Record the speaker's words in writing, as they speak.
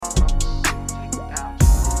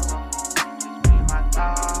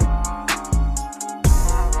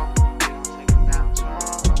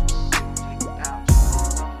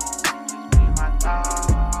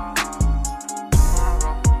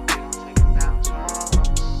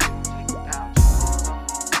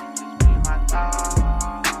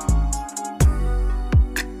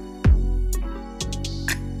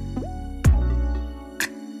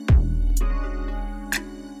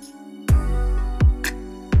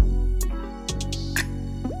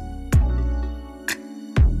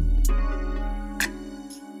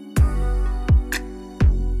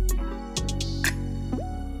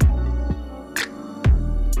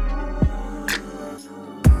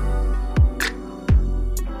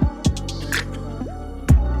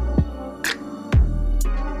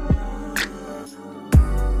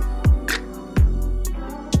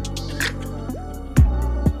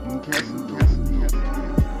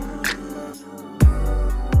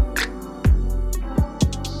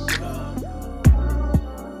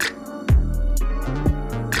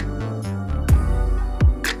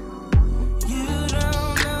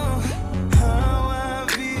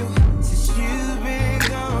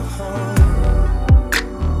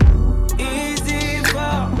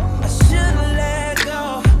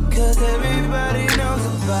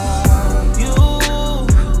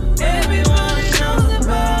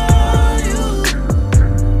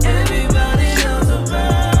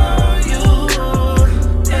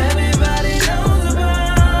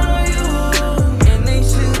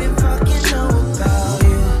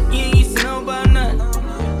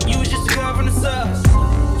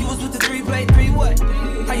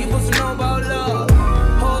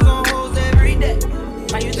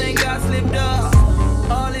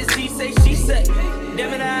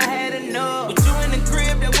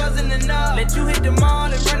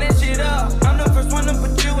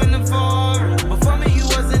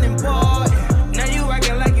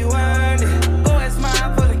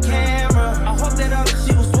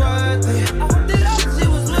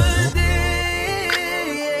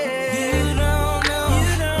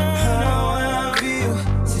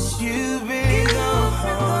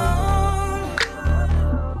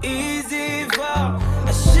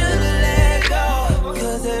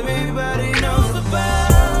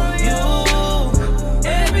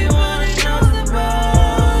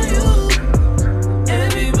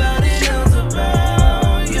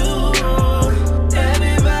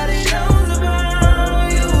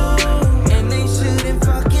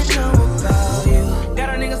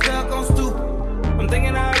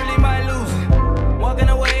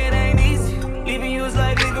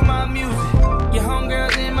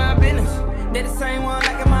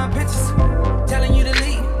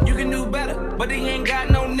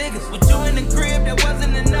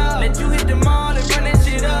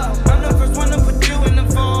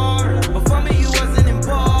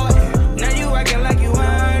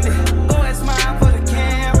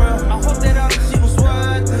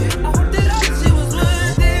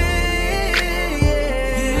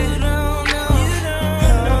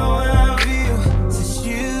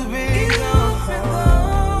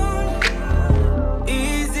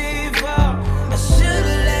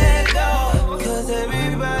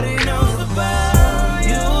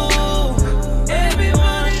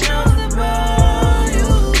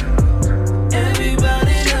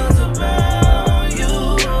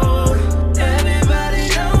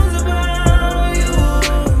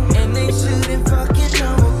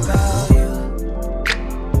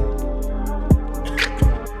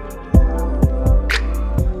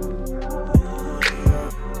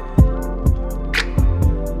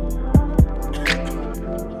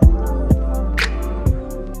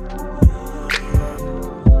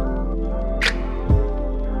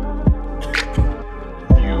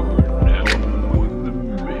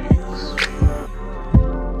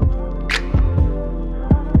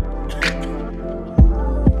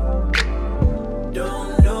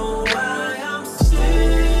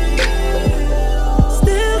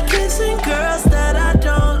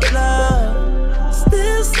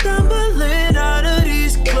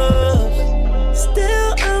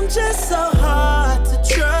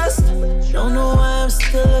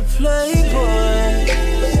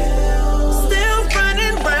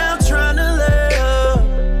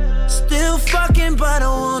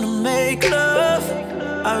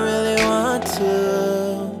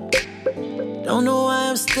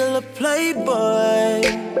playboy.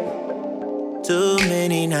 Too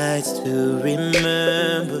many nights to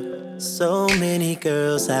remember. So many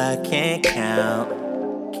girls I can't count.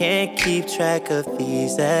 Can't keep track of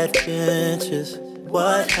these adventures.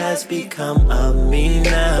 What has become of me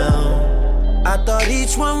now? I thought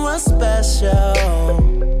each one was special.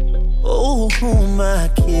 Oh, who am I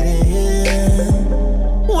kidding?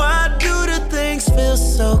 Why do the things feel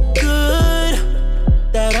so good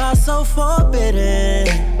that are so forbidden?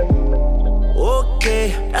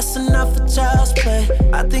 Okay, that's enough for child's play.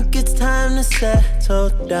 I think it's time to settle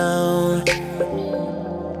down.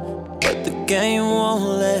 But the game won't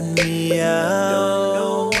let me out. Don't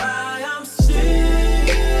know why I'm still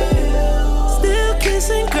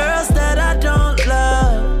kissing girls that I don't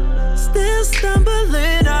love. Still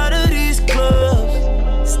stumbling out of these clubs.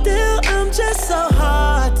 Still I'm just so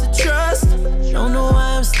hard to trust. Don't know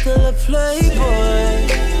why I'm still a playboy.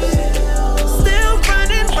 Still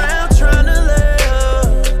running around trying to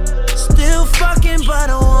live. Still fucking but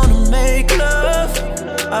I wanna make love.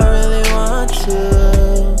 I really want to.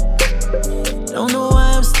 Don't know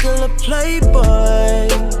why I'm still a playboy.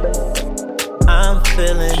 I'm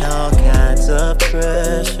feeling all kinds of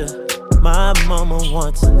pressure. My mama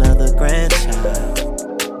wants another grandchild.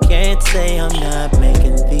 Can't say I'm not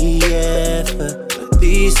making the effort, but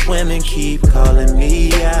these women keep calling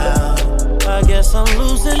me out. I guess I'm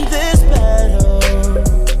losing this battle.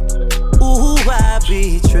 Ooh, I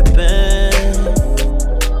be tripping.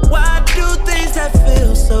 Why do things that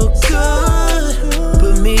feel so good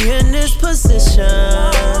put me in this position?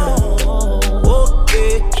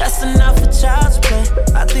 Okay, that's enough for child's play.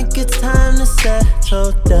 I think it's time to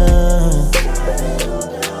settle down.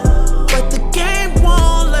 But the game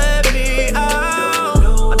won't let me out. I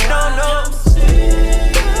don't know.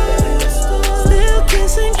 Still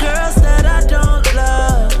kissing girls that I don't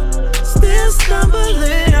love. Still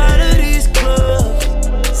stumbling out of these clubs.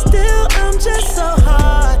 Still I'm just so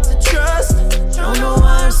hard to trust. Don't know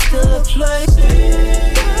why I'm still a play.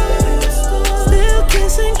 Still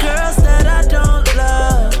kissing girls that I don't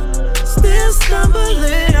love. Still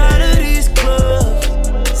stumbling out of these clubs.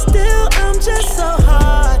 Still I'm just so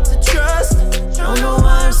hard to trust. Don't know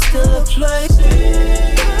why I'm still a play.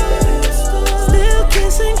 Still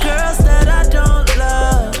kissing girls that I don't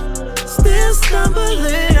love. Still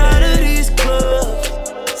stumbling out of these clubs.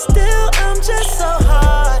 Still I'm just so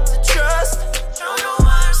hard to trust. Don't know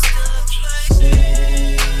why I'm still a play.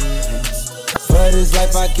 For this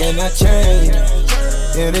life I cannot change.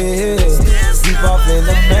 In the hills, deep off in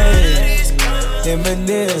the main.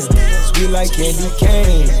 Eminem, sweet like candy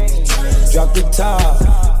cane. Drop the top,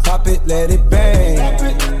 pop it, let it bang.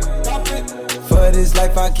 For this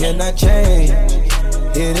life I cannot change.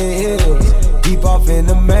 In the hills, deep off in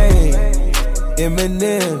the main.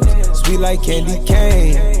 Eminem, sweet like candy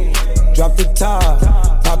cane. Drop the top,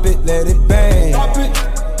 pop it, let it bang.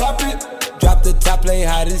 Drop the top, play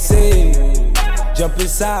hide and seek. Jump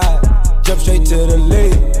inside, jump straight to the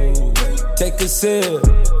lead. Take a sip,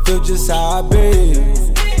 feel just how I be.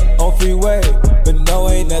 On freeway, but no,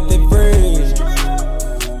 ain't nothing free.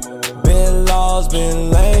 Been laws,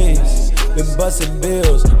 been lanes. Been busting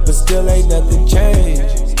bills, but still ain't nothing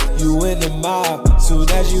changed. You in the mob, soon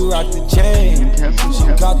as you rock the chain. She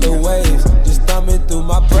caught the waves, just thumbing through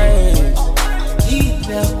my brain. Heat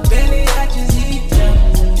up, belly, I just heat up.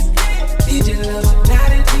 Need your love, now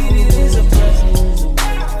that it is a present.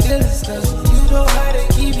 Feel the stuff, you know how to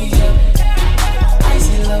keep me up.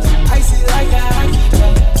 Icy love, icy like a hockey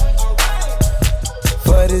puck.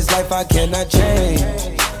 For this life I cannot change.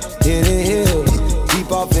 In the hills,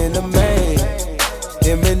 deep off in the main.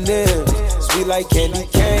 Eminem, sweet like candy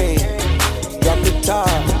cane. Drop the top,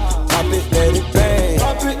 pop it, let it bang.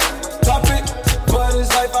 Pop it, for this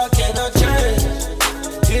life I cannot change.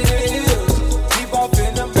 In the hills, deep off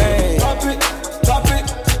in the main. Pop it,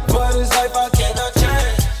 for this life I cannot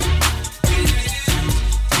change. In the hills,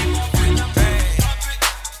 deep off in the main. Pop it,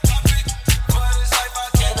 for this life I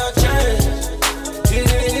cannot change. In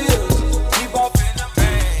the hills, deep off in the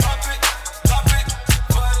main. Pop it,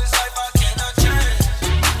 for this life I cannot change.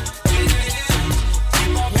 In the hills,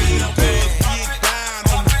 deep off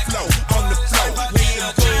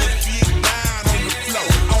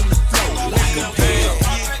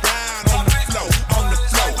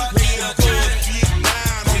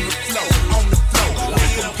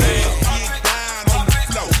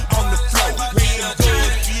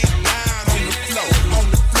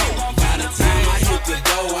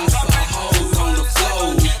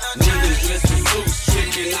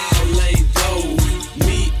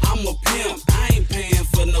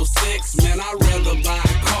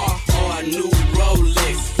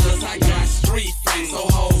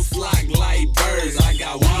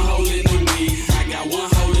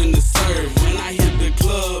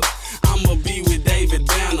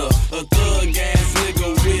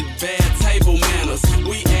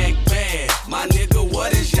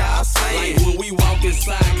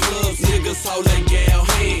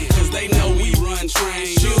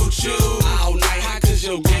want you all night. How could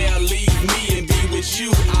your gal leave me and be with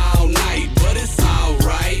you all night? But it's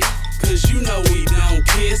alright, cause you know we don't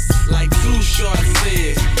kiss. Like Too Short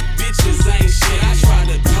said, bitches ain't shit. I tried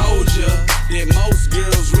to told ya that most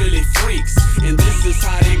girls really freaks, and this is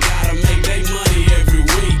how they gotta make their money every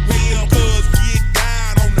week. Real girls get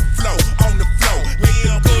down on the floor, on the floor.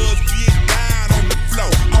 Real girls get down on the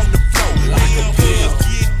floor, on the floor. Like a Real pill. girls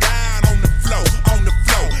get down on the floor, on the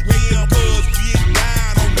floor. Real girls get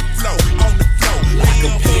down on the floor, on the floor. Like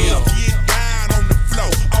a Real pill. girls get down on the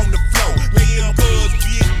floor, on the floor. Real girls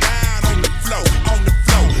get down on the floor, on the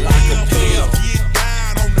floor. Like a Real pill. girls get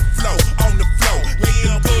down on the floor, on the floor.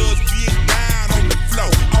 Real girls get down on the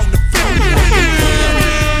floor, on the floor. Like a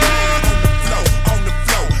pill. On the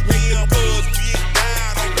floor, real girls get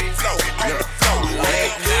down on the floor, on the floor.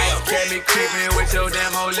 Late night, catch me creeping with your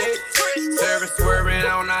damn whole lit. Service swerving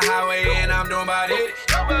on the highway and I'm doing about it.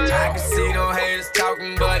 I can see them haters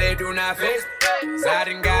talking, but they do not fix. Cause I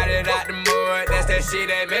done got it out the mud, that's that shit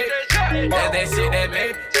that made me. That's that shit that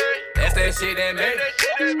made me. That's that shit that made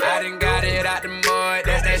me. I done got it out the mud,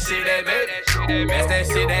 that's that shit that made me. That's that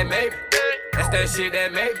shit that made me. That's that shit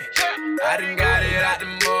that made me. I done got it out the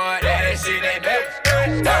mud, that's that shit that made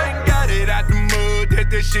me. I done got it out the mud, that's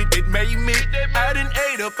that shit that made me. I done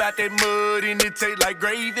ate up out that mud and it taste like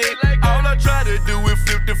gravy. All I try to do is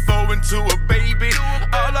 54 into a baby.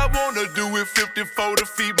 All I wanna do is 54 to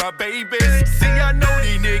feed my babies. See, I know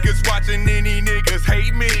these niggas watching and these niggas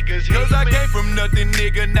hate me. Cause I came from nothing,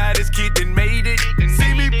 nigga, now this kid done made it.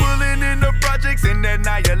 See me pulling in the projects and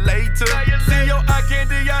annihilator. See your eye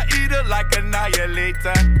candy, I eat it like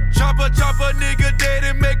annihilator. Chopper, nigga dead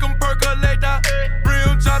and make him percolate.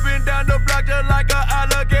 Real chopping down the block just like an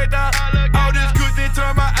alligator. All this cushion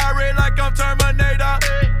turn my eye like I'm Terminator.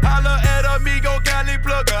 Holla at amigo, Cali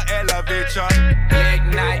plug a elevator. Late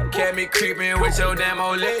night, catch me creeping with your damn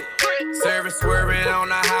old lit. Service swerving on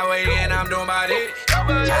the highway and I'm doing about it.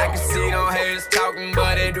 I can see them haters talking,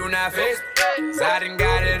 but they do not fix. Cause I done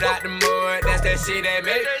got it out the mud, that's that shit that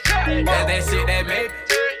made me. That's that shit that made me.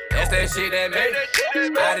 That's that shit that made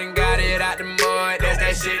me. I done got it out the mud, that's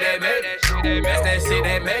that shit that made me. That's that shit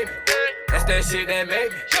that made me. That's that shit that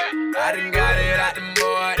made me. I done got it out the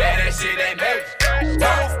mud, that's that shit that made me.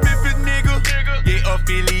 Don't Memphis nigga, yeah,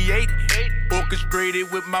 affiliated.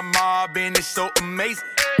 Orchestrated with my mob and it's so amazing.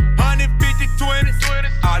 150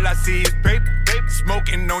 20s, all I see is paper.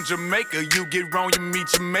 Smoking on Jamaica, you get wrong, you meet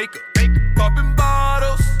Jamaica. Popping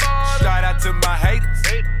bottles, shout out to my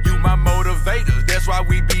haters. You my motivators, that's why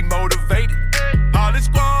we be motivated. All this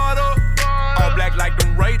squad up, all black like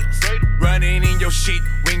them Raiders. Running in your shit,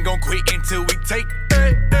 we ain't gon' quit until we take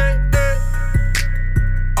it.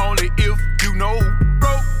 Only if you know,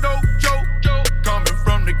 broke, no joke. Coming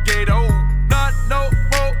from the ghetto, not no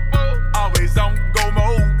more. Always on go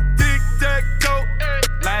mode, tic-tac-toe.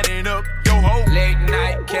 Lining up your hoe. Late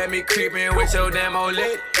night, catch me creeping with your damn old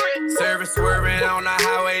lit. Service swerving on the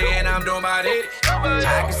highway and I'm doing about it.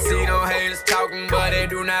 I can see them haters talking, but they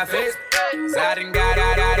do not fix. Cause I done got it,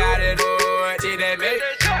 shit that made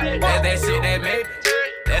me. That's that shit that made me.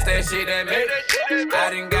 That's that shit that made me. I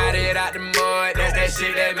done got it out the mud, that's that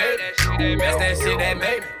shit that made me. That's that shit that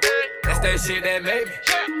made me. That's that shit that made me.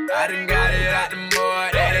 I done got it out the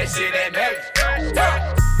mud, that's that shit that made me.